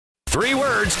3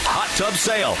 words, hot tub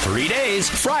sale. 3 days,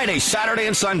 Friday, Saturday,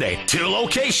 and Sunday. 2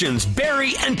 locations,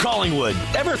 Barrie and Collingwood.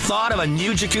 Ever thought of a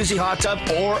new jacuzzi hot tub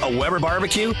or a Weber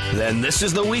barbecue? Then this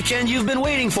is the weekend you've been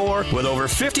waiting for, with over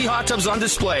 50 hot tubs on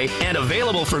display and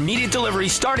available for immediate delivery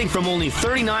starting from only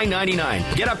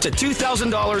 $39.99. Get up to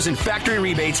 $2,000 in factory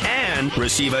rebates and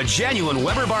receive a genuine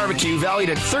Weber barbecue valued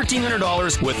at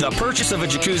 $1,300 with the purchase of a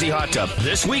jacuzzi hot tub.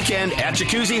 This weekend at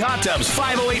Jacuzzi Hot Tubs,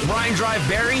 508 Bryan Drive,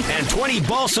 Barrie, and 20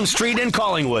 Balsam Street in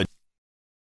Collingwood.